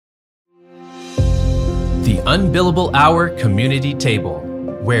Unbillable Hour Community Table,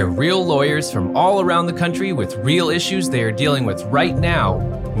 where real lawyers from all around the country with real issues they are dealing with right now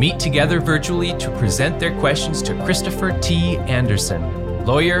meet together virtually to present their questions to Christopher T. Anderson,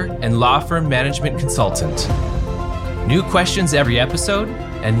 lawyer and law firm management consultant. New questions every episode,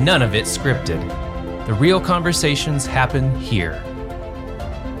 and none of it scripted. The real conversations happen here.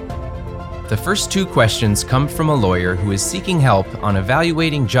 The first two questions come from a lawyer who is seeking help on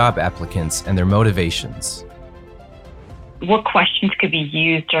evaluating job applicants and their motivations. What questions could be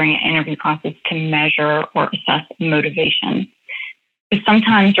used during an interview process to measure or assess motivation? Because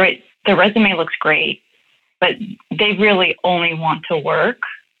sometimes, right, the resume looks great, but they really only want to work,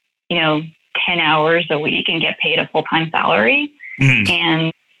 10 hours a week and get paid a full-time salary.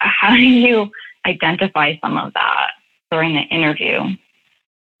 And how do you identify some of that during the interview?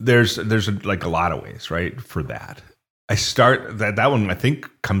 There's like a lot of ways, right, for that. I start that one, I think,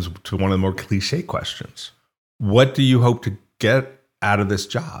 comes to one of the more cliche questions. What do you hope to get out of this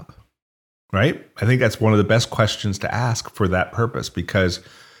job? Right? I think that's one of the best questions to ask for that purpose, because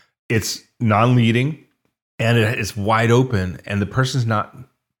it's non-leading and it's wide open, and the person's not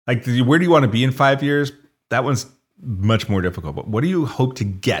like, where do you want to be in 5 years? That one's much more difficult. But what do you hope to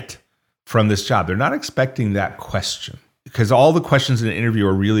get from this job? They're not expecting that question, because all the questions in an interview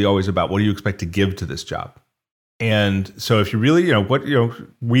are really always about, what do you expect to give to this job? And so if you really,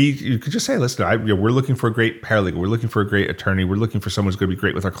 you could just say, listen, we're looking for a great paralegal. We're looking for a great attorney. We're looking for someone who's going to be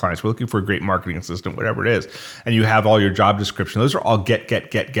great with our clients. We're looking for a great marketing assistant, whatever it is. And you have all your job description. Those are all get.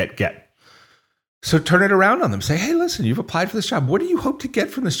 So turn it around on them. Say, hey, listen, you've applied for this job. What do you hope to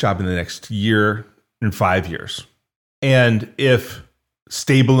get from this job in the next year and 5 years? And if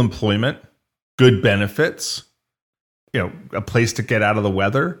stable employment, good benefits, a place to get out of the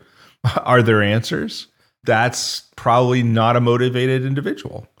weather are their answers, that's probably not a motivated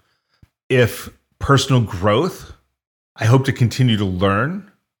individual. If personal growth, I hope to continue to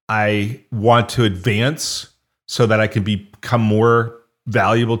learn. I want to advance so that I can become more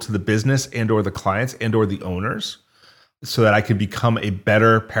valuable to the business and or the clients and or the owners, so that I can become a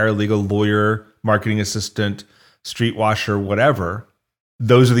better paralegal, lawyer, marketing assistant, street washer, whatever.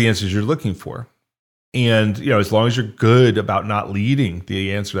 Those are the answers you're looking for. And, as long as you're good about not leading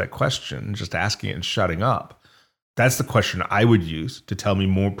the answer to that question, just asking it and shutting up, that's the question I would use to tell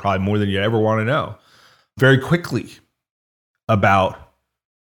me probably more than you ever want to know, very quickly, about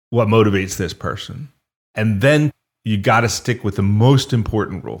what motivates this person. And then you got to stick with the most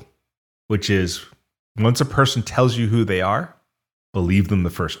important rule, which is, once a person tells you who they are, believe them the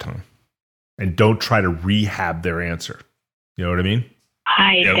first time. And don't try to rehab their answer. You know what I mean?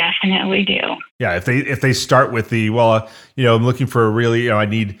 I definitely do. Yeah, if they start with the, I'm looking for a really, I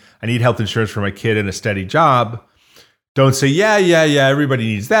need health insurance for my kid and a steady job. Don't say, yeah, everybody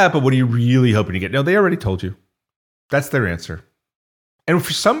needs that, but what are you really hoping to get? No, they already told you. That's their answer. And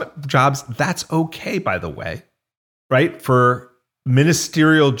for some jobs, that's okay, by the way, right? For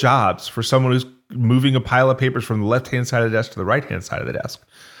ministerial jobs, for someone who's moving a pile of papers from the left-hand side of the desk to the right-hand side of the desk,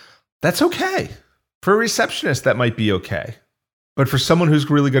 that's okay. For a receptionist, that might be okay. But for someone who's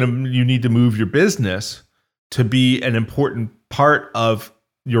really you need to move your business to be an important part of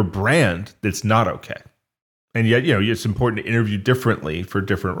your brand, that's not okay. And yet, it's important to interview differently for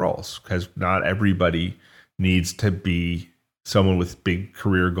different roles, because not everybody needs to be someone with big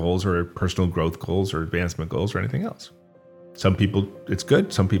career goals or personal growth goals or advancement goals or anything else. Some people, it's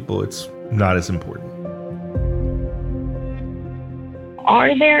good. Some people, it's not as important.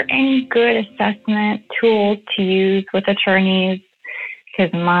 Are there any good assessment tools to use with attorneys?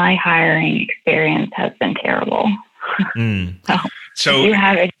 Because my hiring experience has been terrible. So do you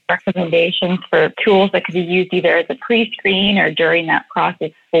have any recommendations for tools that could be used either as a pre-screen or during that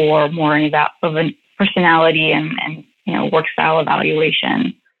process for more of a personality and work style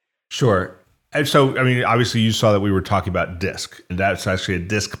evaluation? Sure. And so, obviously you saw that we were talking about DISC, and that's actually a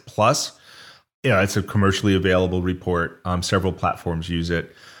DISC Plus. It's a commercially available report. Several platforms use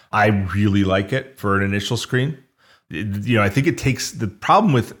it. I really like it for an initial screen. I think it takes, the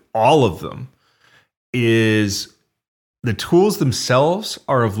problem with all of them is the tools themselves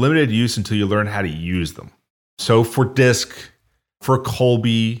are of limited use until you learn how to use them. So for DISC, for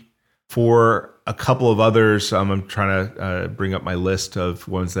Kolbe, for a couple of others, I'm trying to bring up my list of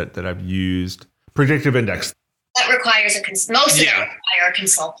ones that I've used. Predictive Index. That requires most of them require a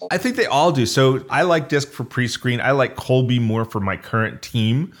consultant. I think they all do. So I like DISC for pre-screen. I like Kolbe more for my current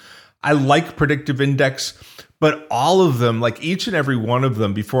team. I like Predictive Index, but all of them, like each and every one of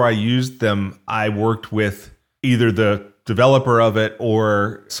them, before I used them, I worked with either the developer of it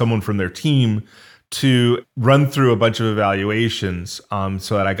or someone from their team to run through a bunch of evaluations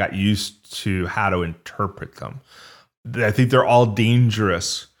so that I got used to how to interpret them. I think they're all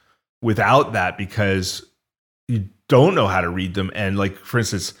dangerous without that because you don't know how to read them. And like, for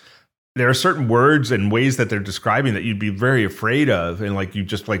instance, there are certain words and ways that they're describing that you'd be very afraid of. And like, you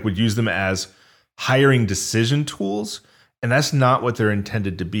just like would use them as hiring decision tools. And that's not what they're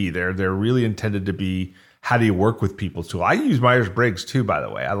intended to be. They're really intended to be, how do you work with people tool. I use Myers-Briggs too, by the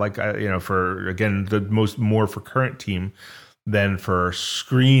way. I like, for, again, more for current team than for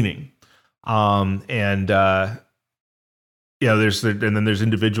screening. There's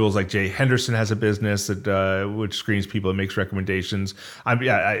individuals like Jay Henderson has a business that which screens people and makes recommendations.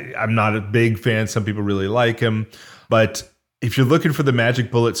 I'm not a big fan. Some people really like him, but if you're looking for the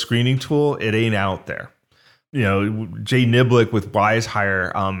magic bullet screening tool, it ain't out there. Jay Niblick with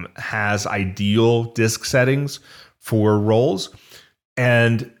WiseHire has ideal disk settings for roles,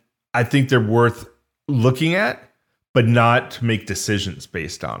 and I think they're worth looking at, but not to make decisions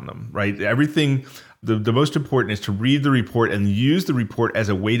based on them. Right? Everything. The most important is to read the report and use the report as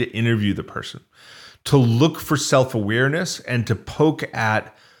a way to interview the person, to look for self-awareness and to poke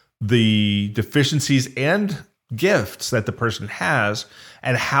at the deficiencies and gifts that the person has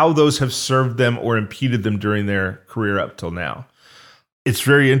and how those have served them or impeded them during their career up till now. It's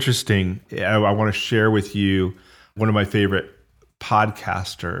very interesting. I want to share with you one of my favorite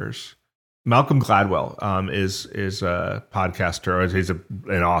podcasters. Malcolm Gladwell is a podcaster. He's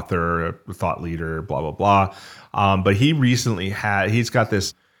an author, a thought leader, blah, blah, blah. But he recently he's got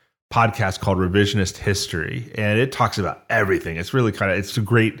this podcast called Revisionist History, and it talks about everything. It's really it's a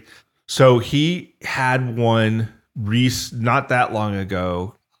great. So he had one not that long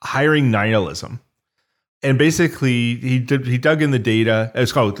ago, hiring nihilism. And basically he dug in the data.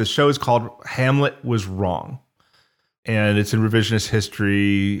 The show is called Hamlet Was Wrong. And it's in Revisionist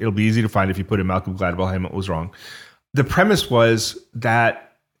History. It'll be easy to find if you put in Malcolm Gladwell, Hamlet Was Wrong. The premise was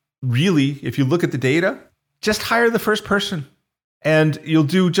that really, if you look at the data, just hire the first person and you'll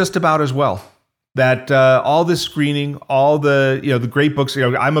do just about as well. That all this screening, all the great books.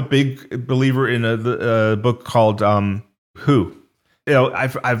 I'm a big believer in a book called Who.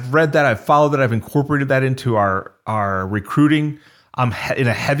 I've read that, I've followed that, I've incorporated that into our recruiting in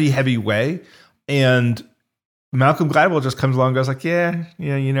a heavy way. And Malcolm Gladwell just comes along and goes like,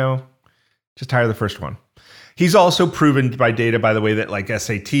 just hire the first one. He's also proven by data, by the way, that like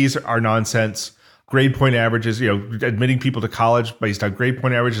SATs are nonsense. Grade point averages, admitting people to college based on grade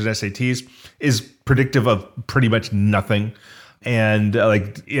point averages and SATs is predictive of pretty much nothing. And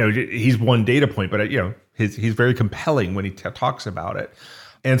he's one data point, but he's very compelling when he talks about it.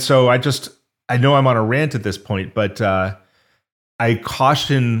 And so I know I'm on a rant at this point, but I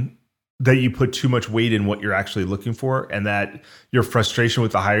caution that you put too much weight in what you're actually looking for, and that your frustration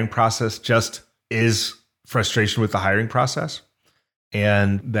with the hiring process just is frustration with the hiring process,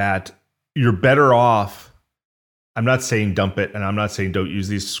 and that you're better off. I'm not saying dump it, and I'm not saying don't use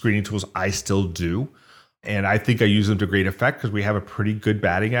these screening tools. I still do. And I think I use them to great effect because we have a pretty good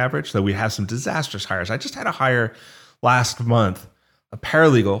batting average, though we have some disastrous hires. I just had a hire last month. A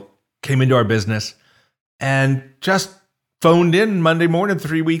paralegal came into our business and just phoned in Monday morning,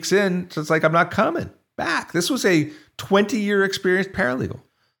 3 weeks in. So it's like, I'm not coming back. This was a 20-year experienced paralegal.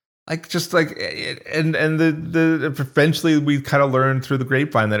 And eventually we kind of learned through the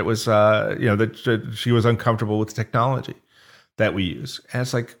grapevine that it was, that she was uncomfortable with the technology that we use. And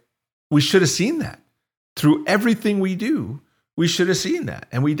it's like, we should have seen that through everything we do. We should have seen that,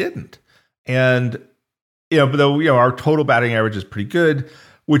 and we didn't. And, our total batting average is pretty good,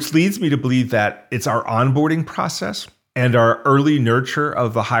 which leads me to believe that it's our onboarding process and our early nurture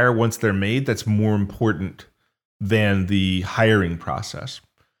of the hire once they're made that's more important than the hiring process.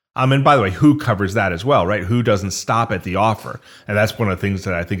 And by the way, Who covers that as well, right? Who doesn't stop at the offer. And that's one of the things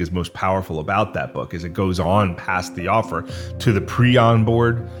that I think is most powerful about that book is it goes on past the offer to the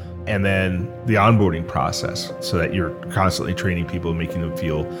pre-onboard and then the onboarding process so that you're constantly training people and making them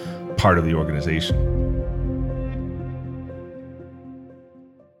feel part of the organization.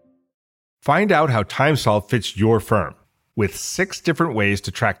 Find out how TimeSolve fits your firm. With 6 different ways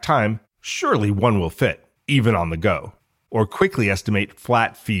to track time, surely one will fit, even on the go. Or quickly estimate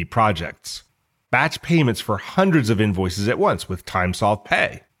flat fee projects. Batch payments for hundreds of invoices at once with TimeSolve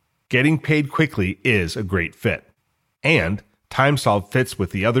Pay. Getting paid quickly is a great fit. And TimeSolve fits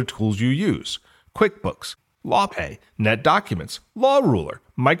with the other tools you use. QuickBooks, LawPay, NetDocuments, LawRuler,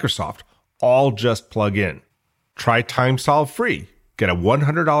 Microsoft, all just plug in. Try TimeSolve free. Get a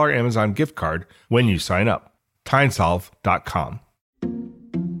 $100 Amazon gift card when you sign up. TimeSolve.com.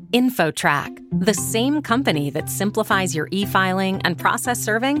 InfoTrack, the same company that simplifies your e-filing and process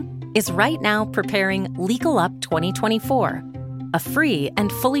serving, is right now preparing Legal Up 2024, a free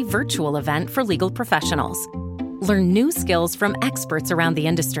and fully virtual event for legal professionals. Learn new skills from experts around the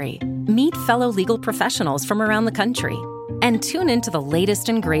industry, meet fellow legal professionals from around the country, and tune into the latest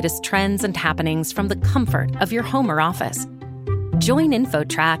and greatest trends and happenings from the comfort of your home or office. Join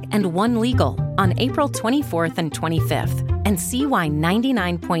InfoTrack and One Legal on April 24th and 25th and see why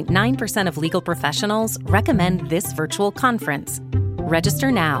 99.9% of legal professionals recommend this virtual conference.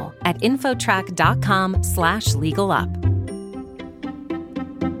 Register now at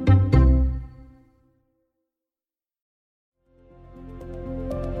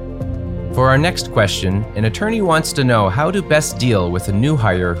For our next question, an attorney wants to know how to best deal with a new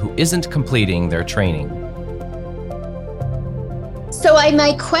hire who isn't completing their training. So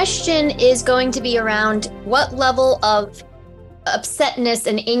my question is going to be around what level of upsetness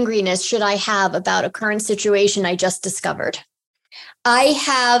and angriness should I have about a current situation I just discovered? I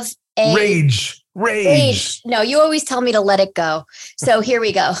have a Rage. No, you always tell me to let it go. So here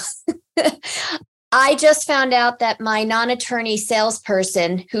we go. I just found out that my non-attorney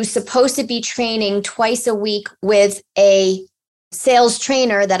salesperson, who's supposed to be training twice a week with a sales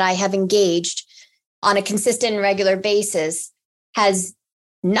trainer that I have engaged on a consistent and regular basis, has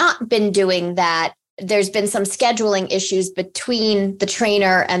not been doing that. There's been some scheduling issues between the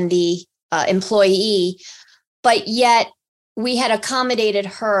trainer and the employee, but yet we had accommodated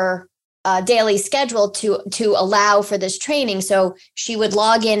her daily schedule to allow for this training. So she would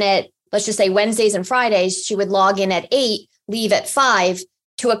log in at, let's just say Wednesdays and Fridays, she would log in at 8, leave at 5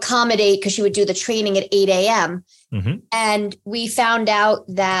 to accommodate, because she would do the training at 8 a.m. Mm-hmm. And we found out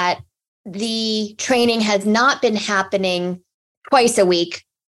that the training has not been happening twice a week.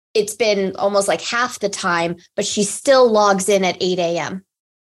 It's been almost like half the time, but she still logs in at 8 a.m.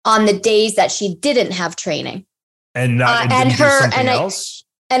 on the days that she didn't have training. And not and her something else.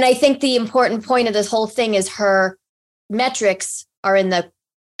 And I think the important point of this whole thing is her metrics are in the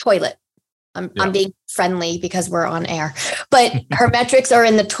toilet. I'm being friendly because we're on air, but her metrics are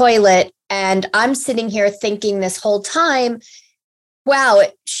in the toilet. And I'm sitting here thinking this whole time, wow,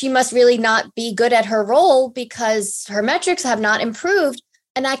 she must really not be good at her role because her metrics have not improved.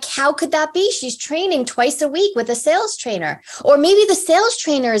 And how could that be? She's training twice a week with a sales trainer, or maybe the sales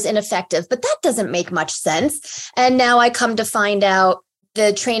trainer is ineffective, but that doesn't make much sense. And now I come to find out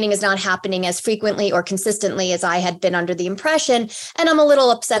the training is not happening as frequently or consistently as I had been under the impression. And I'm a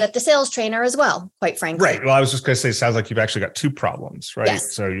little upset at the sales trainer as well, quite frankly. Right. Well, I was just going to say, it sounds like you've actually got two problems, right?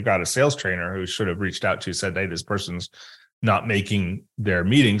 Yes. So you got a sales trainer who should have reached out to you, said, hey, this person's not making their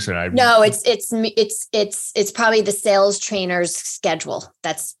meetings. And No, it's probably the sales trainer's schedule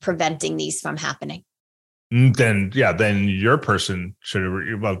that's preventing these from happening. Then your person should have,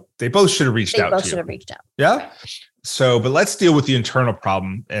 they both should have reached out to you. They both should have reached out. Yeah. So, but let's deal with the internal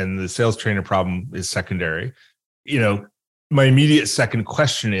problem, and the sales trainer problem is secondary. My immediate second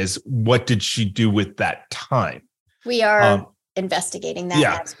question is, what did she do with that time? We are investigating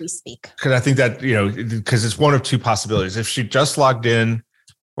that as we speak. Because I think that, because it's one of two possibilities. If she just logged in,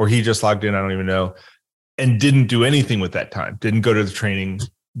 or he just logged in, I don't even know, and didn't do anything with that time, didn't go to the training,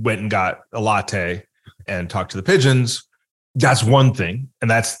 went and got a latte and talked to the pigeons, that's one thing. And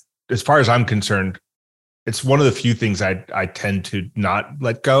that's, as far as I'm concerned, it's one of the few things I tend to not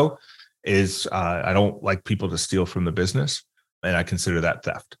let go is I don't like people to steal from the business, and I consider that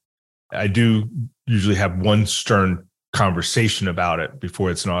theft. I do usually have one stern conversation about it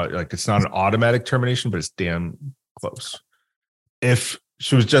before it's not an automatic termination, but it's damn close. If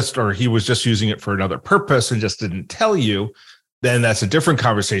she was just, or he was just using it for another purpose and just didn't tell you, then that's a different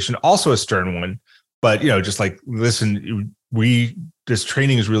conversation, also a stern one. But, just like, listen, this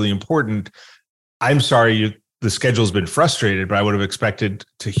training is really important. I'm sorry, the schedule's been frustrated, but I would have expected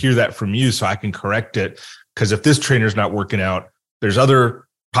to hear that from you so I can correct it. Because if this trainer's not working out, there's other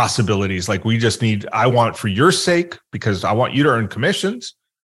possibilities. Like, I want, for your sake, because I want you to earn commissions,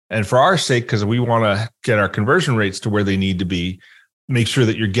 and for our sake, because we want to get our conversion rates to where they need to be, make sure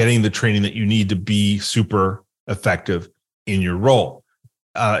that you're getting the training that you need to be super effective in your role.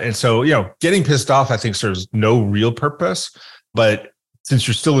 And so, getting pissed off, I think, serves no real purpose. But since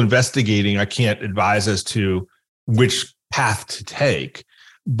you're still investigating, I can't advise as to which path to take.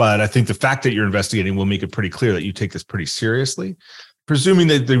 But I think the fact that you're investigating will make it pretty clear that you take this pretty seriously. Presuming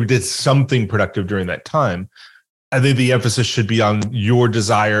that they did something productive during that time, I think the emphasis should be on your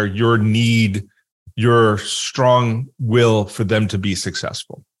desire, your need, your strong will for them to be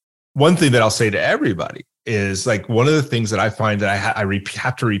successful. One thing that I'll say to everybody is, like, one of the things that I find that I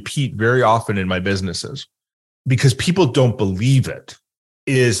have to repeat very often in my businesses, because people don't believe it,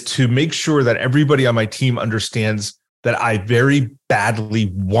 is to make sure that everybody on my team understands that I very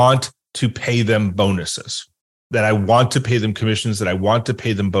badly want to pay them bonuses, that I want to pay them commissions, that I want to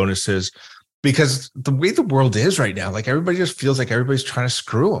pay them bonuses, because the way the world is right now, like everybody just feels like everybody's trying to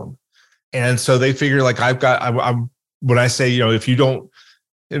screw them. And so they figure like I'm when I say, if you don't,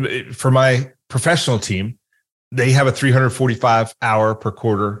 for my professional team, they have a 345 hour per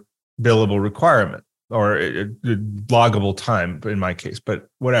quarter billable requirement, or loggable time in my case, but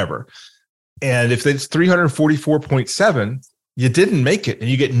whatever. And if it's 344.7, you didn't make it and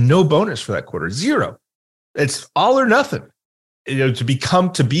you get no bonus for that quarter, zero. It's all or nothing.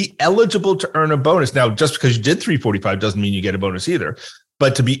 To be eligible to earn a bonus. Now, just because you did 345 doesn't mean you get a bonus either.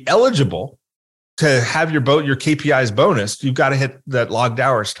 But to be eligible to have your KPIs bonus, you've got to hit that logged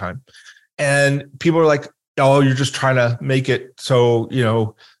hours time. And people are like, oh, you're just trying to make it so,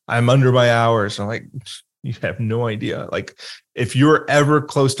 I'm under my hours. I'm like, you have no idea. Like, if you're ever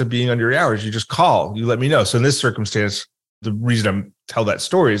close to being under your hours, you just call, you let me know. So in this circumstance, the reason I tell that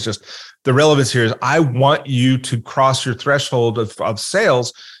story is just the relevance here is I want you to cross your threshold of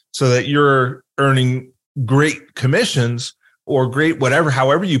sales so that you're earning great commissions or great whatever,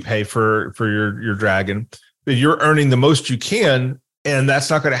 however you pay for your dragon, that you're earning the most you can. And that's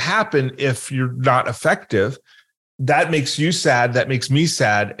not going to happen if you're not effective. That makes you sad. That makes me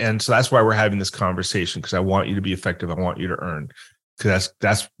sad. And so that's why we're having this conversation, because I want you to be effective. I want you to earn, because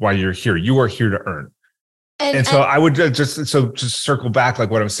that's why you're here. You are here to earn. And so I would just circle back,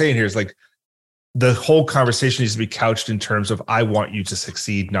 like what I'm saying here is like the whole conversation needs to be couched in terms of I want you to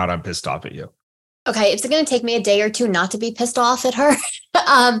succeed, not I'm pissed off at you. Okay, it's going to take me a day or two not to be pissed off at her.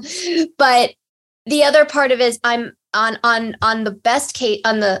 But the other part of it is I'm on the best case,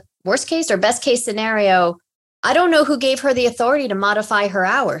 on the worst case or best case scenario, I don't know who gave her the authority to modify her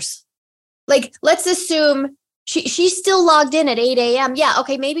hours. Like, let's assume she's still logged in at 8 a.m. Yeah,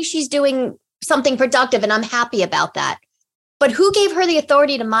 okay, maybe she's doing something productive and I'm happy about that. But who gave her the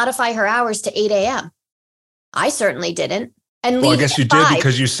authority to modify her hours to 8 a.m.? I certainly didn't. And well, I guess you did,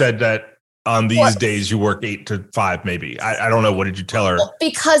 because you said that on these days you work 8 to 5, maybe. I don't know. What did you tell her? Well,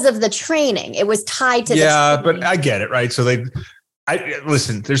 because of the training. It was tied to but I get it, right? So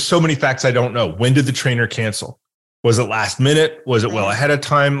listen, there's so many facts I don't know. When did the trainer cancel? Was it last minute? Was it well ahead of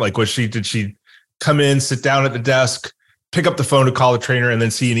time? Like, did she come in, sit down at the desk, pick up the phone to call the trainer, and then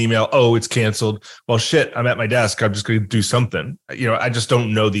see an email? Oh, it's canceled. Well, shit, I'm at my desk. I'm just going to do something. I just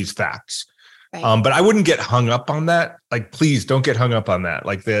don't know these facts. Right. But I wouldn't get hung up on that. Like, please don't get hung up on that.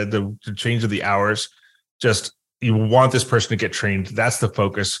 Like the change of the hours, just you want this person to get trained. That's the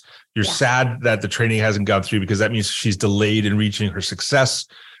focus. You're sad that the training hasn't gone through, because that means she's delayed in reaching her success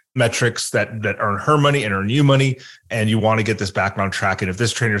metrics that earn her money and earn you money. And you want to get this back on track. And if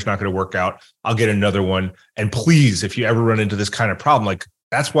this trainer is not going to work out, I'll get another one. And please, if you ever run into this kind of problem, like,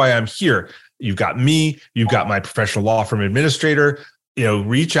 that's why I'm here. You've got me, you've got my professional law firm administrator,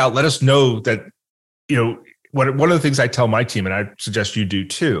 reach out, let us know that, one of the things I tell my team, and I suggest you do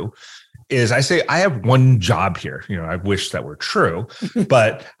too, is I say, I have one job here. I wish that were true,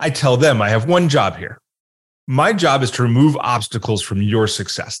 but I tell them I have one job here. My job is to remove obstacles from your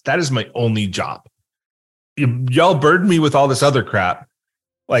success. That is my only job. Y'all burden me with all this other crap.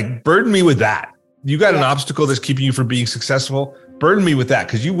 Like, burden me with that. You got an obstacle that's keeping you from being successful. Burden me with that,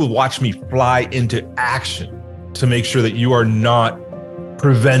 because you will watch me fly into action to make sure that you are not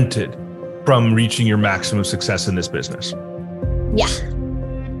prevented from reaching your maximum success in this business. Yeah.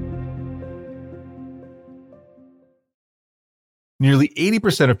 Nearly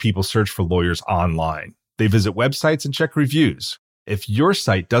 80% of people search for lawyers online. They visit websites and check reviews. If your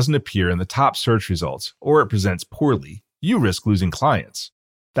site doesn't appear in the top search results, or it presents poorly, you risk losing clients.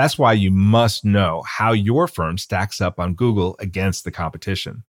 That's why you must know how your firm stacks up on Google against the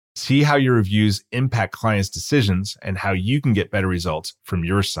competition. See how your reviews impact clients' decisions and how you can get better results from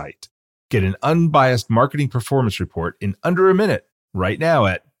your site. Get an unbiased marketing performance report in under a minute right now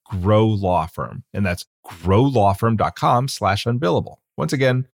at Grow Law Firm. And that's growlawfirm.com/unbillable. Once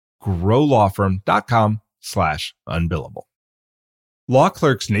again, growlawfirm.com/unbillable. Law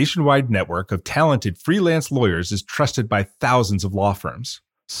Clerk's nationwide network of talented freelance lawyers is trusted by thousands of law firms.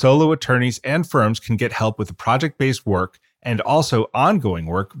 Solo attorneys and firms can get help with project-based work and also ongoing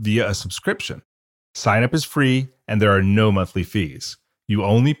work via a subscription. Sign up is free and there are no monthly fees. You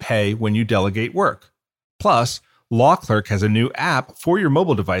only pay when you delegate work. Plus, Law Clerk has a new app for your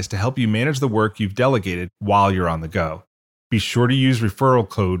mobile device to help you manage the work you've delegated while you're on the go. Be sure to use referral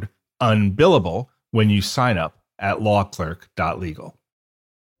code UNBILLABLE when you sign up at lawclerk.legal.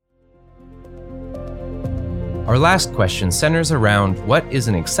 Our last question centers around what is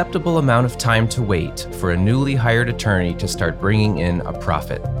an acceptable amount of time to wait for a newly hired attorney to start bringing in a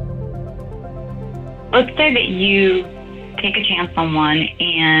profit. Let's say that you take a chance on one,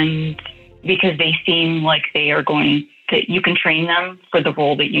 and because they seem like they are going, that you can train them for the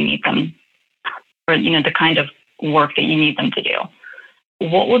role that you need them, or the kind of work that you need them to do.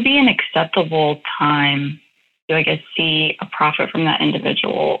 What would be an acceptable time to, see a profit from that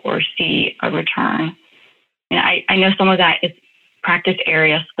individual or see a return? And I know some of that is practice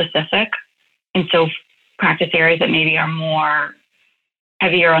area specific. And so practice areas that maybe are more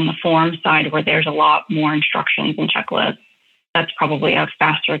heavier on the form side, where there's a lot more instructions and checklists, that's probably a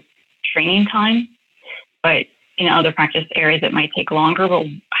faster training time. But in other practice areas, it might take longer. But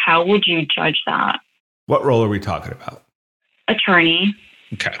how would you judge that? What role are we talking about? Attorney.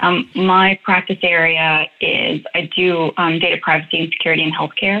 Okay. My practice area is I do data privacy and security in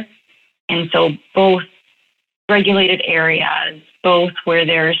healthcare. And so both regulated areas, both where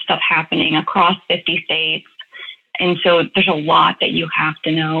there's stuff happening across 50 states. And so there's a lot that you have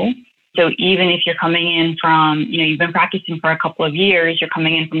to know. So even if you're coming in from, you've been practicing for a couple of years, you're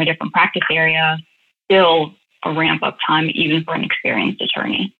coming in from a different practice area, still a ramp up time, even for an experienced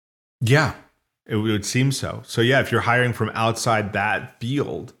attorney. Yeah. It would seem so. So yeah, if you're hiring from outside that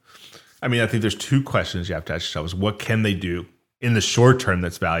field, I think there's two questions you have to ask yourselves. What can they do in the short term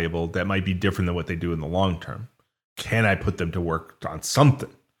that's valuable that might be different than what they do in the long term? Can I put them to work on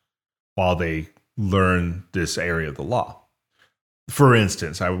something while they learn this area of the law? For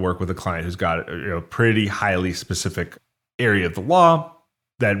instance, I would work with a client who's got a pretty highly specific area of the law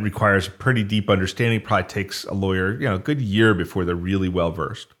that requires a pretty deep understanding. Probably takes a lawyer, a good year before they're really well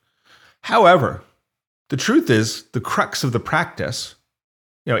versed. However, the truth is the crux of the practice,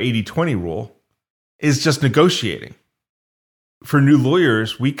 80-20 rule, is just negotiating. For new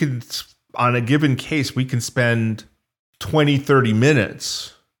lawyers, we could, on a given case, we can spend 20, 30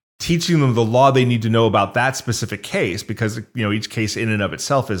 minutes teaching them the law they need to know about that specific case, because, each case in and of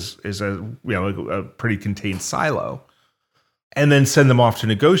itself is a pretty contained silo, and then send them off to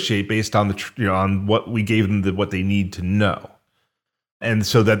negotiate based on on what we gave them, what they need to know. And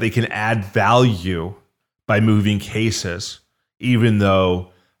so that they can add value by moving cases, even though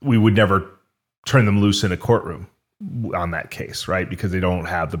we would never turn them loose in a courtroom on that case, right? Because they don't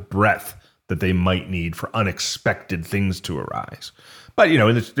have the breadth that they might need for unexpected things to arise. But,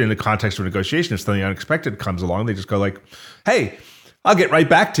 in the context of negotiation, if something unexpected comes along, they just go like, hey, I'll get right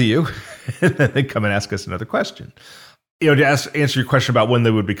back to you. And then they come and ask us another question. To answer your question about when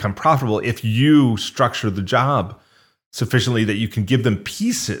they would become profitable, if you structure the job sufficiently that you can give them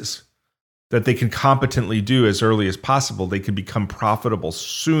pieces that they can competently do as early as possible, they can become profitable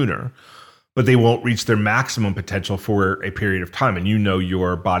sooner, but they won't reach their maximum potential for a period of time. And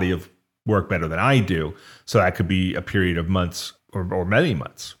your body of work better than I do. So that could be a period of months or many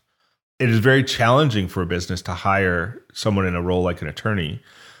months. It is very challenging for a business to hire someone in a role like an attorney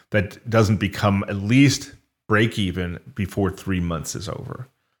that doesn't become at least break even before 3 months is over.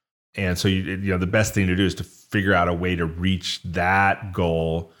 And so, the best thing to do is to figure out a way to reach that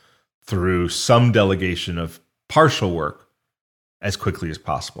goal through some delegation of partial work as quickly as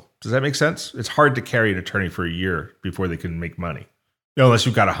possible. Does that make sense? It's hard to carry an attorney for a year before they can make money. Unless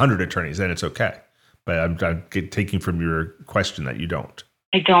you've got 100 attorneys, then it's okay. But I'm taking from your question that you don't.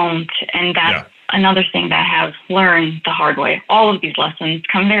 I don't. And that's another thing that I have learned the hard way. All of these lessons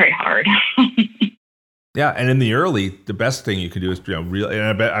come very hard. Yeah, and in the early, the best thing you can do is,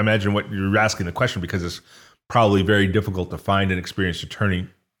 and I imagine what you're asking the question because it's probably very difficult to find an experienced attorney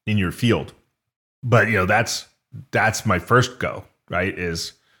in your field. But, that's my first go, right,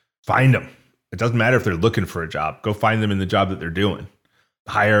 is find them. It doesn't matter if they're looking for a job. Go find them in the job that they're doing.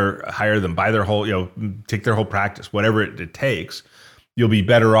 Hire them, buy their whole, take their whole practice, whatever it takes. You'll be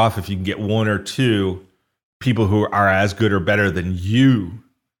better off if you can get one or two people who are as good or better than you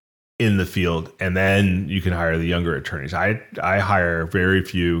in the field, and then you can hire the younger attorneys. I hire very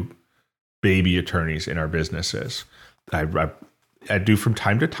few baby attorneys in our businesses. I do from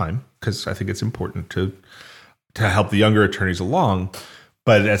time to time because I think it's important to help the younger attorneys along,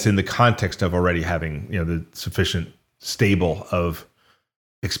 but that's in the context of already having the sufficient stable of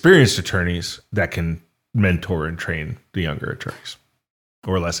experienced attorneys that can mentor and train the younger attorneys,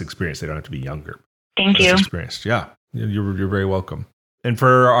 or less experienced. They don't have to be younger. Thank you. Experienced, yeah. You're very welcome. And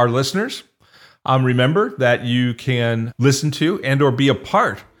for our listeners, remember that you can listen to and or be a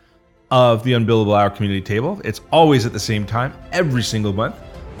part of the Unbillable Hour Community Table. It's always at the same time, every single month,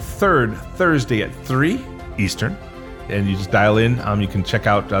 third Thursday at 3 Eastern. and you just dial in. You can check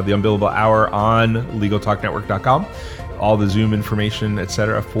out the Unbillable Hour on LegalTalkNetwork.com. All the Zoom information,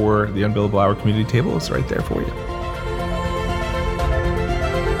 etc., for the Unbillable Hour community table is right there for you.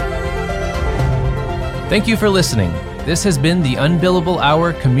 Thank you for listening. This has been the Unbillable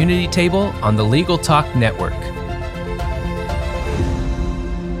Hour community table on the Legal Talk Network.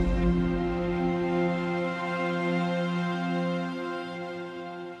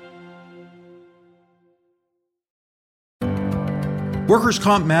 Workers'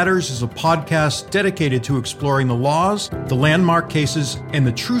 Comp Matters is a podcast dedicated to exploring the laws, the landmark cases, and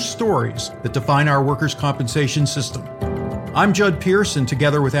the true stories that define our workers' compensation system. I'm Judd Pierce, and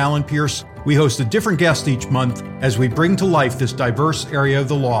together with Alan Pierce, we host a different guest each month as we bring to life this diverse area of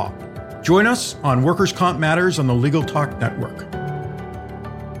the law. Join us on Workers' Comp Matters on the Legal Talk Network.